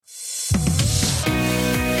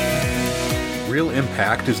Real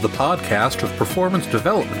Impact is the podcast of Performance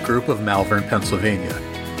Development Group of Malvern, Pennsylvania.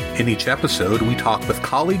 In each episode, we talk with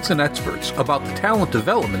colleagues and experts about the talent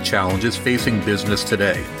development challenges facing business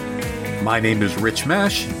today. My name is Rich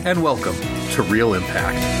Mesh, and welcome to Real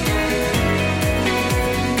Impact.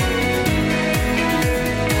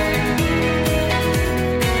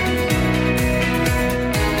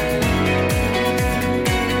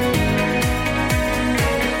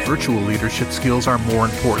 Virtual leadership skills are more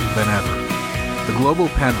important than ever. The global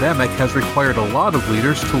pandemic has required a lot of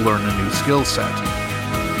leaders to learn a new skill set.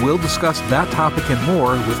 We'll discuss that topic and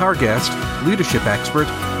more with our guest, leadership expert,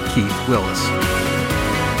 Keith Willis.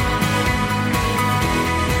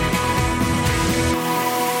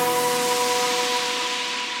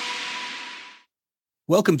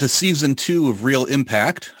 Welcome to Season 2 of Real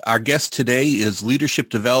Impact. Our guest today is leadership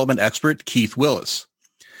development expert, Keith Willis.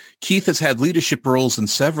 Keith has had leadership roles in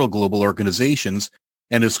several global organizations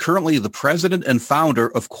and is currently the president and founder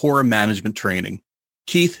of Core Management Training.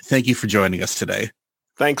 Keith, thank you for joining us today.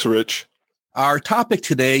 Thanks, Rich. Our topic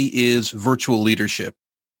today is virtual leadership.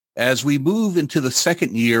 As we move into the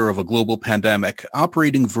second year of a global pandemic,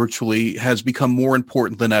 operating virtually has become more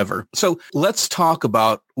important than ever. So let's talk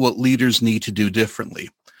about what leaders need to do differently.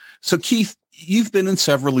 So Keith, you've been in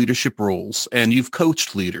several leadership roles and you've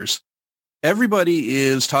coached leaders. Everybody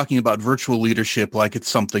is talking about virtual leadership like it's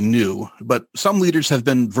something new, but some leaders have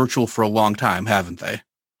been virtual for a long time, haven't they?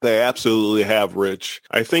 They absolutely have, Rich.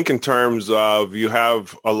 I think in terms of you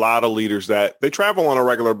have a lot of leaders that they travel on a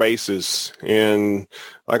regular basis, and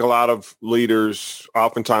like a lot of leaders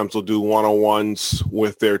oftentimes will do one-on-ones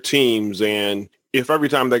with their teams, and if every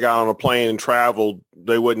time they got on a plane and traveled,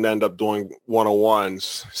 they wouldn't end up doing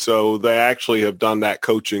one-on-ones. So they actually have done that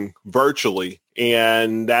coaching virtually.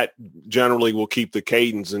 And that generally will keep the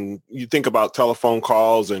cadence. And you think about telephone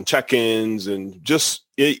calls and check-ins and just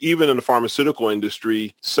even in the pharmaceutical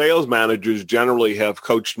industry, sales managers generally have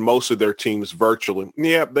coached most of their teams virtually.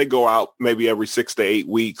 Yeah, they go out maybe every 6 to 8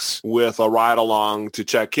 weeks with a ride along to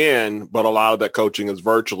check in, but a lot of that coaching is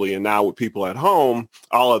virtually. And now with people at home,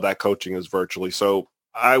 all of that coaching is virtually. So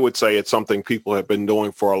I would say it's something people have been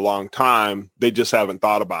doing for a long time. They just haven't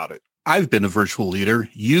thought about it. I've been a virtual leader.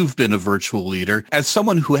 You've been a virtual leader. As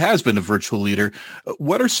someone who has been a virtual leader,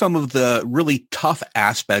 what are some of the really tough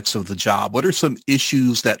aspects of the job? What are some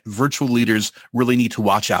issues that virtual leaders really need to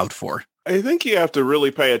watch out for? I think you have to really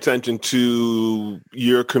pay attention to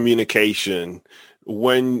your communication.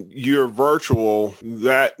 When you're virtual,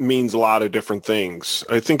 that means a lot of different things.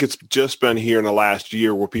 I think it's just been here in the last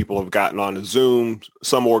year where people have gotten onto Zoom.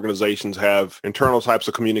 Some organizations have internal types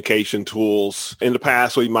of communication tools. In the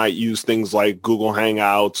past, we might use things like Google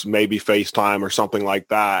Hangouts, maybe FaceTime or something like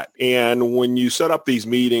that. And when you set up these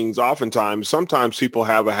meetings, sometimes people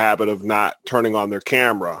have a habit of not turning on their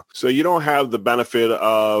camera. So you don't have the benefit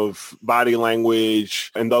of body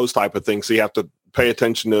language and those type of things. So you have to pay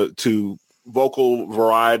attention to vocal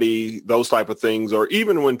variety, those type of things. Or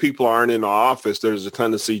even when people aren't in the office, there's a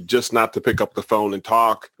tendency just not to pick up the phone and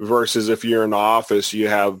talk, versus if you're in the office, you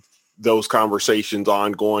have those conversations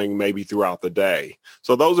ongoing maybe throughout the day.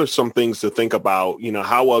 So those are some things to think about. You know,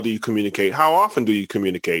 how well do you communicate? How often do you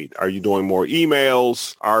communicate? Are you doing more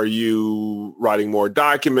emails? Are you writing more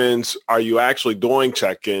documents? Are you actually doing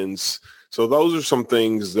check-ins? So those are some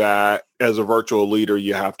things that as a virtual leader,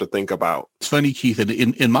 you have to think about. It's funny, Keith,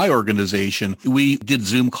 in my organization, we did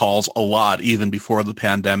Zoom calls a lot, even before the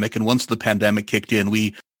pandemic. And once the pandemic kicked in,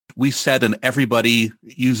 we set an everybody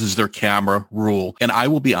uses their camera rule. And I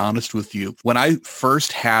will be honest with you, when I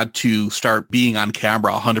first had to start being on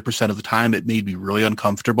camera 100% of the time, it made me really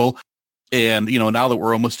uncomfortable. And, now that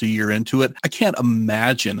we're almost a year into it, I can't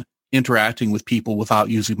imagine interacting with people without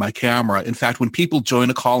using my camera. In fact, when people join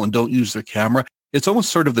a call and don't use their camera, it's almost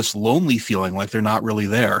sort of this lonely feeling like they're not really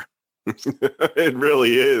there. It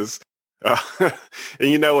really is. And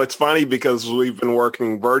it's funny because we've been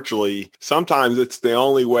working virtually. Sometimes it's the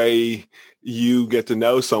only way you get to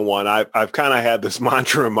know someone. I've kind of had this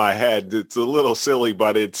mantra in my head. It's a little silly,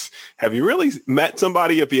 but have you really met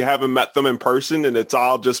somebody if you haven't met them in person and it's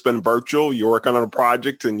all just been virtual? You're working on a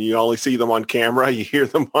project and you only see them on camera, you hear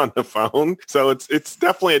them on the phone. So it's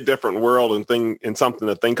definitely a different world and something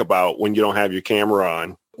to think about when you don't have your camera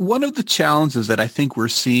on. One of the challenges that I think we're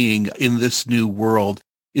seeing in this new world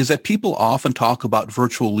is that people often talk about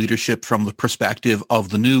virtual leadership from the perspective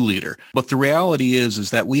of the new leader. But the reality is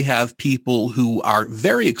that we have people who are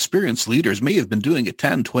very experienced leaders, may have been doing it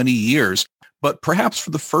 10, 20 years, but perhaps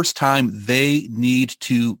for the first time, they need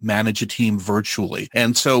to manage a team virtually.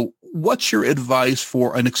 And so what's your advice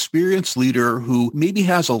for an experienced leader who maybe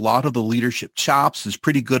has a lot of the leadership chops, is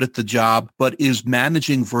pretty good at the job, but is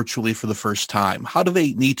managing virtually for the first time? How do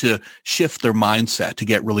they need to shift their mindset to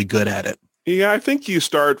get really good at it? Yeah, I think you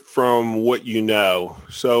start from what you know.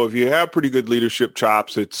 So if you have pretty good leadership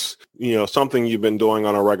chops, it's, something you've been doing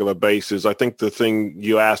on a regular basis. I think the thing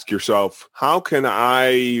you ask yourself, how can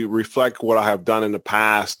I reflect what I have done in the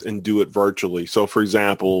past and do it virtually? So for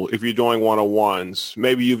example, if you're doing one-on-ones,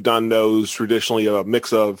 maybe you've done those traditionally a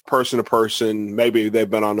mix of person to person. Maybe they've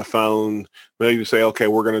been on the phone. Maybe you say, okay,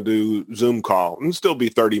 we're going to do Zoom call and still be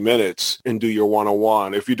 30 minutes and do your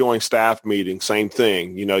one-on-one. If you're doing staff meeting, same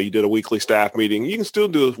thing. You did a weekly staff meeting. You can still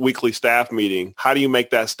do a weekly staff meeting. How do you make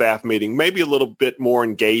that staff meeting maybe a little bit more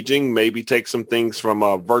engaging? Maybe take some things from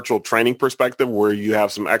a virtual training perspective where you have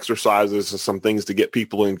some exercises and some things to get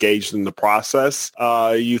people engaged in the process.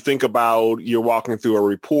 You think about you're walking through a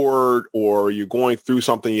report or you're going through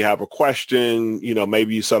something, you have a question,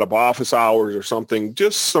 maybe you set up office hours or something,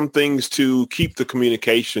 just some things to keep the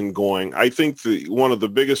communication going. I think one of the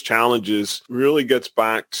biggest challenges really gets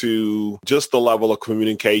back to just the level of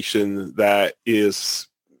communication that is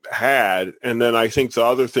had. And then I think the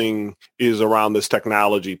other thing is around this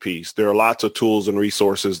technology piece. There are lots of tools and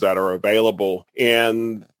resources that are available.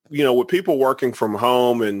 And with people working from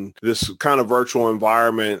home and this kind of virtual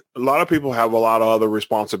environment, a lot of people have a lot of other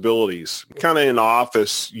responsibilities. Kind of in the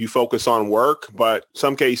office, you focus on work, but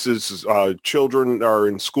some cases, children are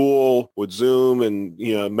in school with Zoom and,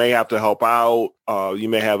 may have to help out. You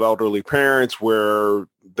may have elderly parents where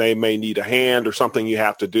they may need a hand or something you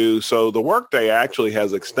have to do. So the workday actually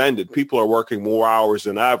has extended. People are working more hours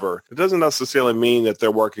than ever. It doesn't necessarily mean that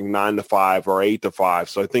they're working 9 to 5 or 8 to 5.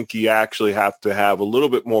 So I think you actually have to have a little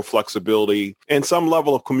bit more flexibility and some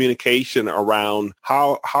level of communication around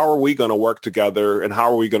how are we going to work together and how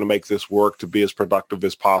are we going to make this work to be as productive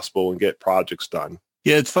as possible and get projects done.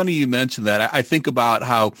 Yeah, it's funny you mentioned that. I think about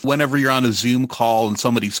how whenever you're on a Zoom call and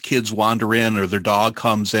somebody's kids wander in or their dog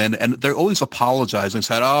comes in and they're always apologizing and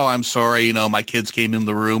said, oh, I'm sorry, my kids came in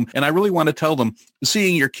the room. And I really want to tell them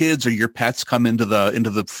seeing your kids or your pets come into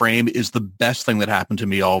the frame is the best thing that happened to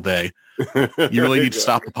me all day. You really need to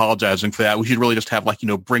stop apologizing for that. We should really just have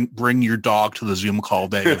bring your dog to the Zoom call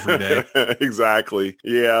day every day. Exactly.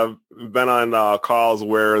 Yeah. I've been on calls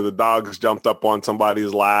where the dogs jumped up on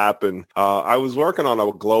somebody's lap. And I was working on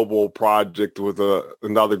a global project with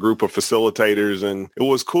another group of facilitators. And it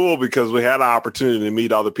was cool because we had an opportunity to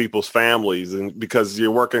meet other people's families. And because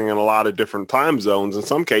you're working in a lot of different time zones, in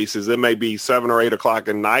some cases, it may be 7 or 8 o'clock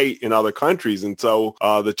at night in other countries. And so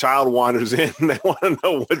the child wanders in and they want to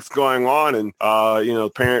know what's going on. And, the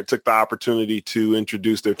parent took the opportunity to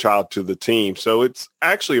introduce their child to the team. So it's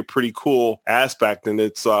actually a pretty cool aspect. And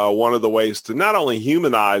it's one of the ways to not only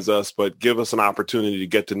humanize us, but give us an opportunity to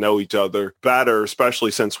get to know each other better,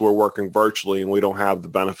 especially since we're working virtually and we don't have the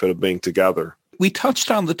benefit of being together. We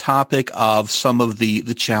touched on the topic of some of the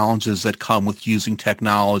challenges that come with using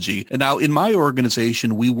technology. And now in my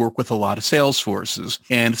organization, we work with a lot of sales forces,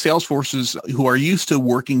 and sales forces who are used to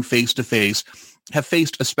working face-to-face have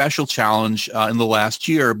faced a special challenge in the last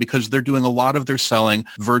year because they're doing a lot of their selling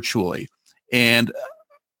virtually. And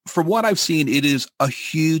from what I've seen, it is a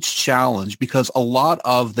huge challenge because a lot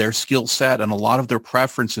of their skill set and a lot of their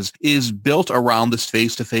preferences is built around this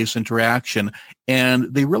face-to-face interaction.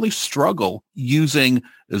 And they really struggle using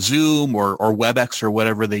Zoom or WebEx or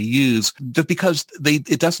whatever they use because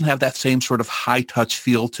it doesn't have that same sort of high-touch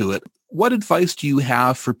feel to it. What advice do you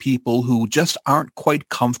have for people who just aren't quite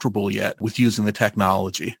comfortable yet with using the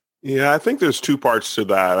technology? Yeah, I think there's two parts to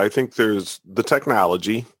that. I think there's the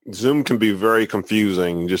technology. Zoom can be very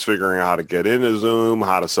confusing, just figuring out how to get into Zoom,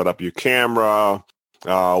 how to set up your camera,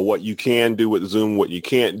 what you can do with Zoom, what you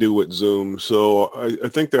can't do with Zoom. So I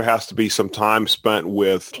think there has to be some time spent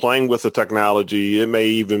with playing with the technology. It may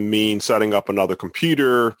even mean setting up another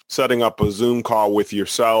computer, setting up a Zoom call with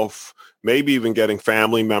yourself, maybe even getting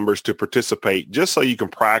family members to participate just so you can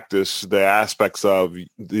practice the aspects of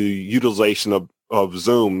the utilization of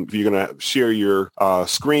Zoom. If you're going to share your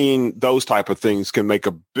screen, those type of things can make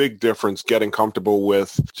a big difference getting comfortable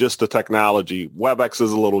with just the technology. WebEx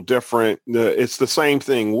is a little different. It's the same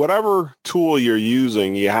thing. Whatever tool you're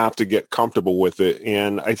using, you have to get comfortable with it.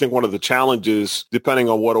 And I think one of the challenges, depending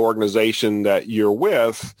on what organization that you're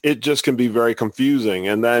with, it just can be very confusing.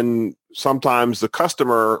 And then sometimes the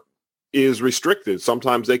customer is restricted.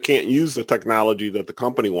 Sometimes they can't use the technology that the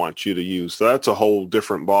company wants you to use. So that's a whole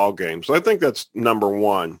different ball game. So I think that's number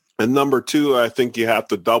one. And number two, I think you have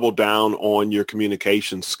to double down on your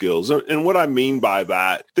communication skills. And what I mean by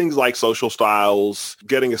that, things like social styles,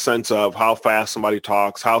 getting a sense of how fast somebody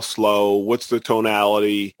talks, how slow, what's the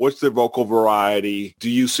tonality, what's their vocal variety, do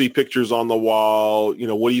you see pictures on the wall,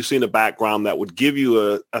 what do you see in the background that would give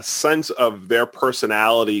you a sense of their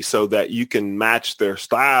personality so that you can match their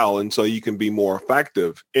style and so you can be more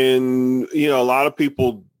effective. And, a lot of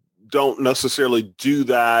people don't necessarily do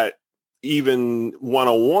that even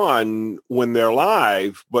one-on-one when they're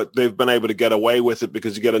live, but they've been able to get away with it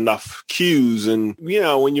because you get enough cues. And,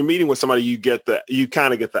 when you're meeting with somebody, you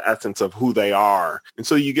kind of get the essence of who they are. And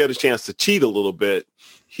so you get a chance to cheat a little bit.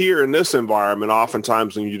 Here in this environment,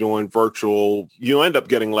 oftentimes when you're doing virtual, you end up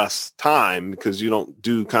getting less time because you don't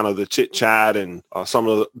do kind of the chit chat and some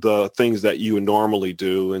of the things that you would normally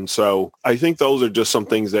do. And so I think those are just some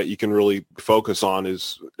things that you can really focus on,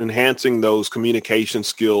 is enhancing those communication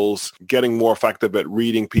skills, getting more effective at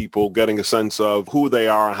reading people, getting a sense of who they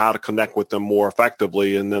are and how to connect with them more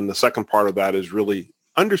effectively. And then the second part of that is really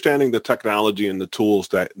understanding the technology and the tools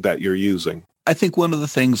that you're using. I think one of the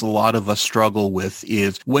things a lot of us struggle with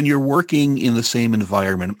is when you're working in the same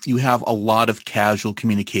environment, you have a lot of casual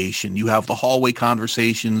communication. You have the hallway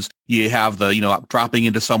conversations. You have the, dropping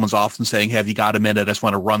into someone's office and saying, have you got a minute? I just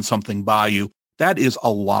want to run something by you. That is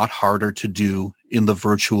a lot harder to do in the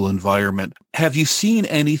virtual environment. Have you seen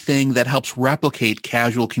anything that helps replicate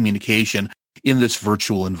casual communication in this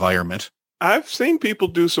virtual environment? I've seen people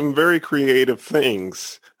do some very creative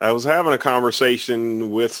things. I was having a conversation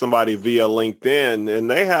with somebody via LinkedIn, and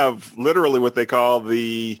they have literally what they call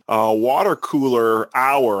the water cooler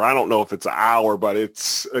hour. I don't know if it's an hour, but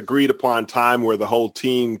it's agreed upon time where the whole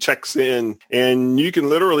team checks in, and you can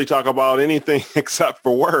literally talk about anything except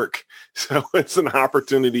for work. So it's an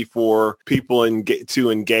opportunity for people to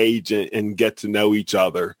engage and get to know each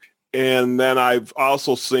other. And then I've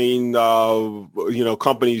also seen,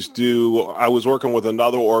 companies do, I was working with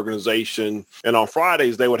another organization, and on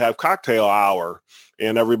Fridays they would have cocktail hour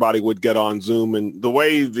and everybody would get on Zoom. And the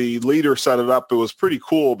way the leader set it up, it was pretty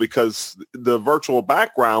cool because the virtual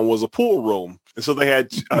background was a pool room. And so they had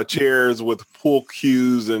chairs with pool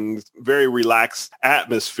cues and very relaxed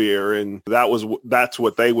atmosphere. And that's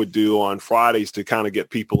what they would do on Fridays to kind of get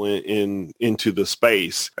people into the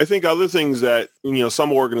space. I think other things that,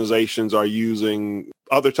 some organizations are using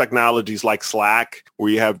other technologies like Slack,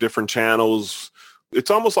 where you have different channels. It's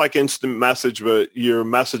almost like instant message, but you're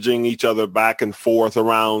messaging each other back and forth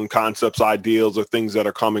around concepts, ideals, or things that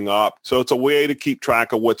are coming up. So it's a way to keep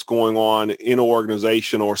track of what's going on in an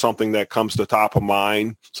organization or something that comes to top of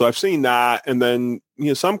mind. So I've seen that. And then,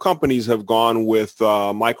 some companies have gone with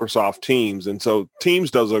Microsoft Teams. And so Teams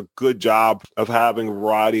does a good job of having a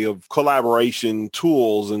variety of collaboration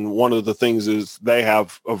tools. And one of the things is they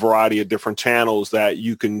have a variety of different channels that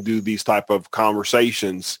you can do these type of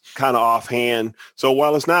conversations kind of offhand. So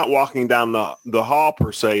while it's not walking down the hall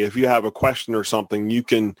per se, if you have a question or something, you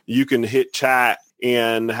can hit chat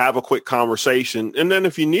and have a quick conversation. And then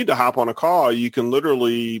if you need to hop on a call, you can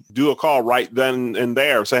literally do a call right then and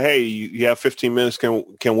there. Say, hey, you have 15 minutes.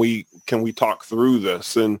 Can we talk through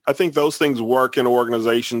this? And I think those things work in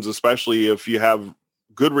organizations, especially if you have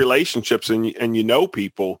good relationships and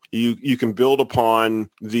people. You can build upon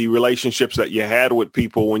the relationships that you had with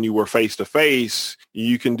people when you were face to face.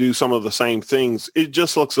 You can do some of the same things. It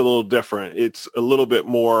just looks a little different. It's a little bit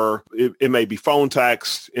more, it may be phone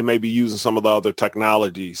text. It may be using some of the other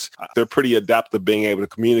technologies. They're pretty adept at being able to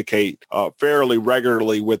communicate fairly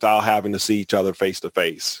regularly without having to see each other face to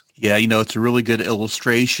face. Yeah, it's a really good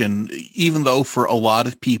illustration. Even though for a lot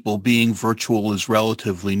of people being virtual is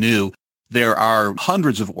relatively new, there are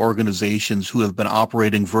hundreds of organizations who have been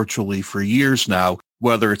operating virtually for years now,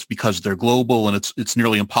 whether it's because they're global and it's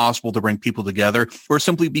nearly impossible to bring people together, or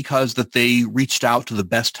simply because that they reached out to the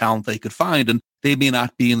best talent they could find and they may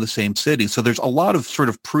not be in the same city. So there's a lot of sort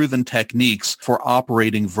of proven techniques for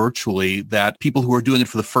operating virtually that people who are doing it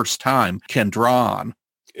for the first time can draw on.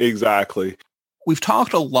 Exactly. We've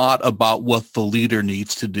talked a lot about what the leader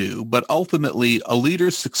needs to do, but ultimately a leader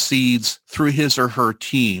succeeds through his or her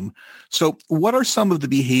team. So what are some of the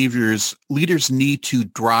behaviors leaders need to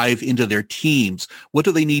drive into their teams? What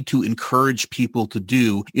do they need to encourage people to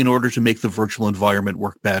do in order to make the virtual environment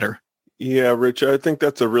work better? Yeah, Rich, I think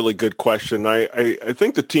that's a really good question. I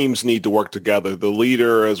think the teams need to work together. The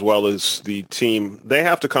leader as well as the team, they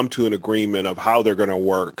have to come to an agreement of how they're going to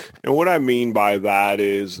work. And what I mean by that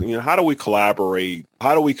is, how do we collaborate?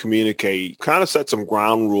 How do we communicate? Kind of set some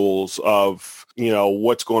ground rules of,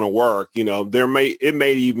 what's going to work. It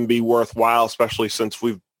may even be worthwhile, especially since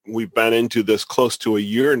we've been into this close to a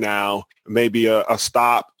year now, maybe a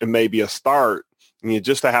stop and maybe a start.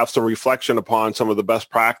 just to have some reflection upon some of the best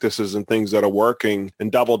practices and things that are working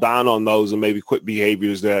and double down on those and maybe quit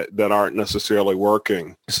behaviors that aren't necessarily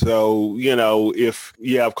working. So, if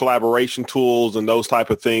you have collaboration tools and those type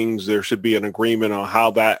of things, there should be an agreement on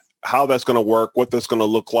how that's going to work, what that's going to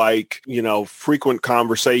look like, frequent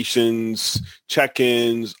conversations,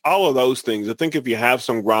 check-ins, all of those things. I think if you have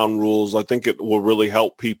some ground rules, I think it will really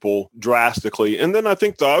help people drastically. And then I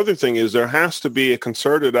think the other thing is there has to be a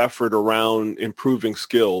concerted effort around improving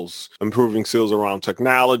skills around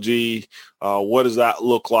technology. What does that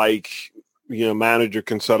look like? Manager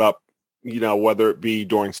can set up, whether it be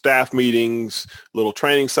during staff meetings, little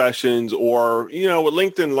training sessions, or, with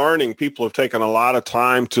LinkedIn Learning, people have taken a lot of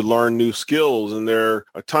time to learn new skills. And there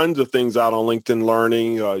are tons of things out on LinkedIn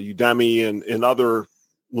Learning, Udemy, and other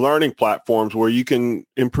learning platforms where you can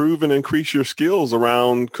improve and increase your skills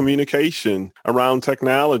around communication, around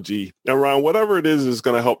technology, around whatever it is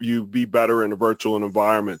going to help you be better in a virtual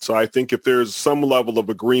environment. So I think if there's some level of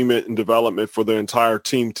agreement and development for the entire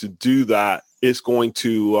team to do that, it's going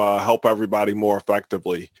to help everybody more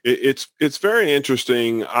effectively. It's very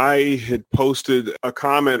interesting. I had posted a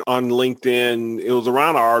comment on LinkedIn. It was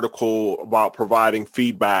around an article about providing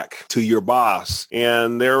feedback to your boss,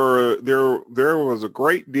 and there was a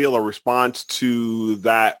great deal of response to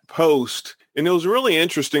that post. And it was really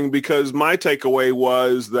interesting because my takeaway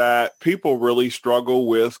was that people really struggle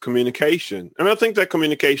with communication. And I think that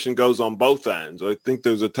communication goes on both ends. I think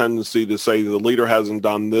there's a tendency to say the leader hasn't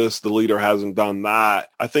done this, the leader hasn't done that.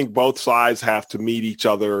 I think both sides have to meet each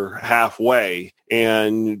other halfway.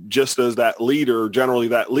 And just as that leader, generally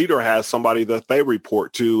that leader has somebody that they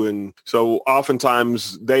report to. And so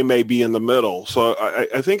oftentimes they may be in the middle. So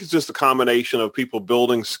I think it's just a combination of people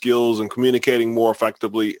building skills and communicating more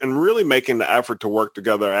effectively and really making the effort to work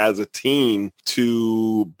together as a team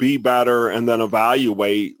to be better and then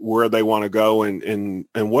evaluate where they want to go and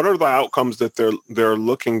what are the outcomes that they're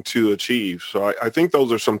looking to achieve. So I think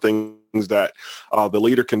those are some things that the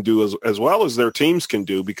leader can do as well as their teams can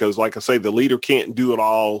do, because like I say, the leader can't do it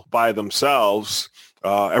all by themselves.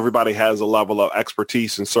 Everybody has a level of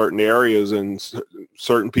expertise in certain areas, and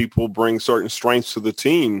certain people bring certain strengths to the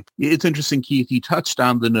team. It's interesting, Keith, you touched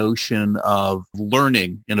on the notion of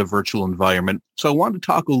learning in a virtual environment. So I wanted to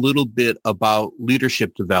talk a little bit about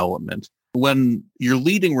leadership development. When you're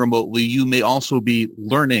leading remotely, you may also be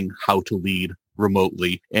learning how to lead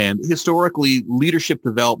remotely. And historically, leadership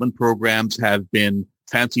development programs have been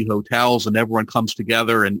fancy hotels and everyone comes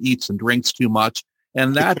together and eats and drinks too much.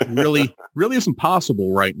 And that really isn't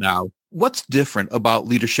possible right now. What's different about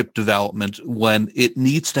leadership development when it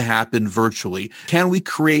needs to happen virtually? Can we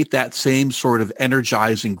create that same sort of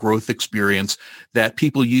energizing growth experience that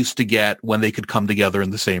people used to get when they could come together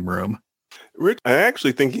in the same room? Rich, I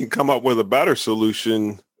actually think you can come up with a better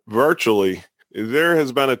solution virtually. There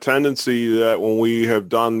has been a tendency that when we have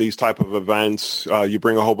done these type of events, you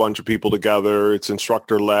bring a whole bunch of people together. It's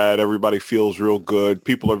instructor-led. Everybody feels real good.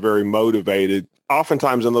 People are very motivated.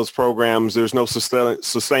 Oftentimes in those programs, there's no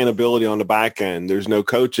sustainability on the back end. There's no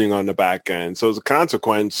coaching on the back end. So as a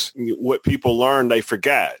consequence, what people learn, they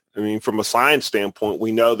forget. I mean, from a science standpoint,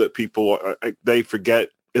 we know that people, they forget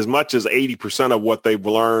as much as 80% of what they've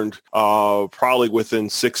learned probably within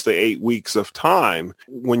 6 to 8 weeks of time.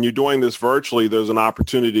 When you're doing this virtually, there's an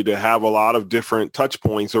opportunity to have a lot of different touch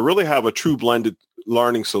points or really have a true blended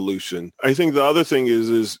learning solution. I think the other thing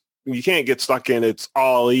is you can't get stuck in it's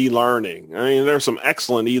all e-learning. I mean, there's some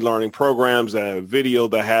excellent e-learning programs that have video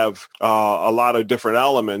that have a lot of different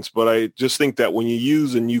elements, but I just think that when you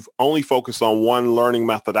use and you've only focused on one learning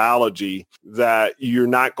methodology, that you're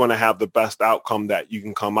not going to have the best outcome that you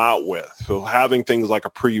can come out with. So having things like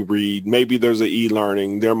a pre-read, maybe there's an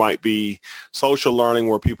e-learning, there might be social learning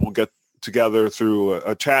where people get together through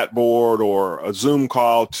a chat board or a Zoom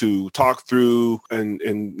call to talk through and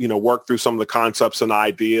work through some of the concepts and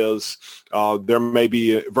ideas. There may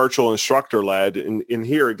be a virtual instructor led. And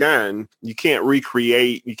here again, you can't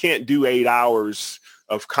do 8 hours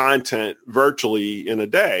of content virtually in a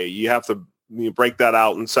day. You have to break that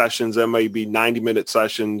out in sessions. There may be 90-minute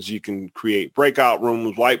sessions. You can create breakout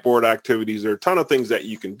rooms, whiteboard activities. There are a ton of things that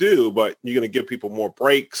you can do, but you're going to give people more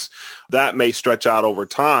breaks. That may stretch out over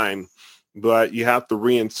time. But you have to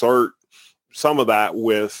reinsert some of that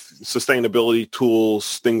with sustainability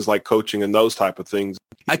tools, things like coaching and those type of things.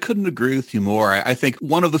 I couldn't agree with you more. I think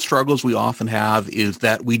one of the struggles we often have is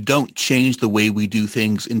that we don't change the way we do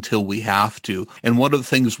things until we have to. And one of the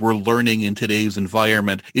things we're learning in today's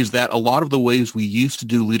environment is that a lot of the ways we used to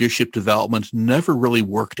do leadership development never really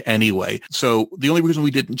worked anyway. So the only reason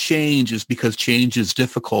we didn't change is because change is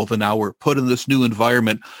difficult. And now we're put in this new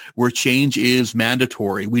environment where change is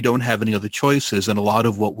mandatory. We don't have any other choices. And a lot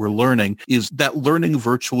of what we're learning is that learning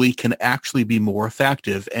virtually can actually be more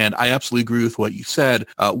effective. And I absolutely agree with what you said.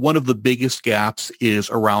 One of the biggest gaps is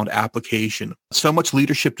around application. So much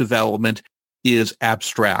leadership development is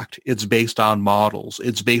abstract. It's based on models.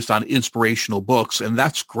 It's based on inspirational books, and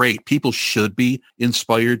that's great. People should be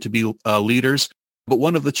inspired to be leaders. But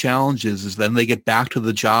one of the challenges is then they get back to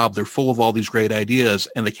the job. They're full of all these great ideas,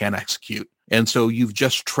 and they can't execute. And so you've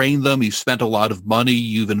just trained them. You've spent a lot of money.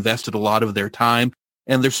 You've invested a lot of their time,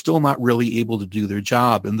 and they're still not really able to do their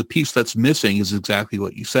job. And the piece that's missing is exactly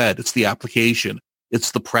what you said. It's the application.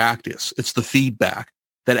 It's the practice. It's the feedback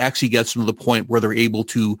that actually gets them to the point where they're able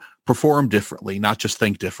to perform differently, not just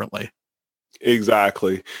think differently.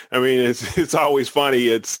 Exactly. I mean, it's always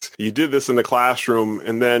funny. You did this in the classroom,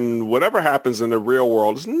 and then whatever happens in the real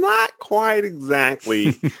world is not quite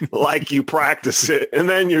exactly like you practice it, and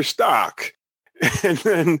then you're stuck. And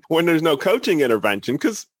then when there's no coaching intervention,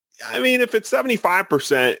 because I mean, if it's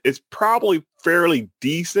 75%, it's probably fairly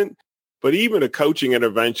decent. But even a coaching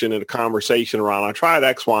intervention and a conversation around, I tried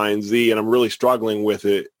X, Y, and Z, and I'm really struggling with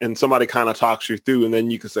it. And somebody kind of talks you through, and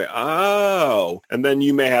then you can say, oh, and then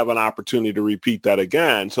you may have an opportunity to repeat that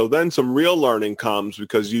again. So then some real learning comes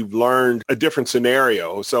because you've learned a different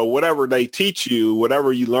scenario. So whatever they teach you,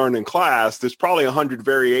 whatever you learn in class, there's probably 100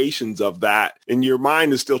 variations of that. And your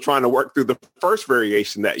mind is still trying to work through the first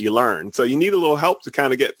variation that you learned. So you need a little help to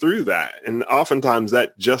kind of get through that. And oftentimes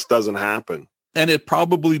that just doesn't happen. And it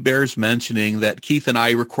probably bears mentioning that Keith and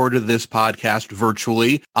I recorded this podcast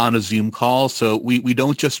virtually on a Zoom call. So we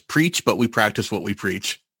don't just preach, but we practice what we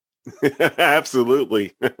preach.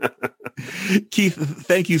 Absolutely. Keith,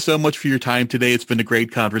 thank you so much for your time today. It's been a great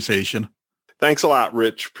conversation. Thanks a lot,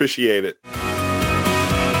 Rich. Appreciate it.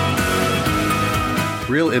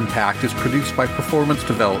 Real Impact is produced by Performance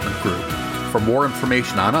Development Group. For more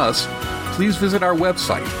information on us, please visit our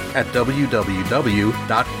website at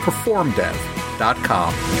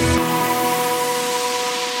www.performdev.com.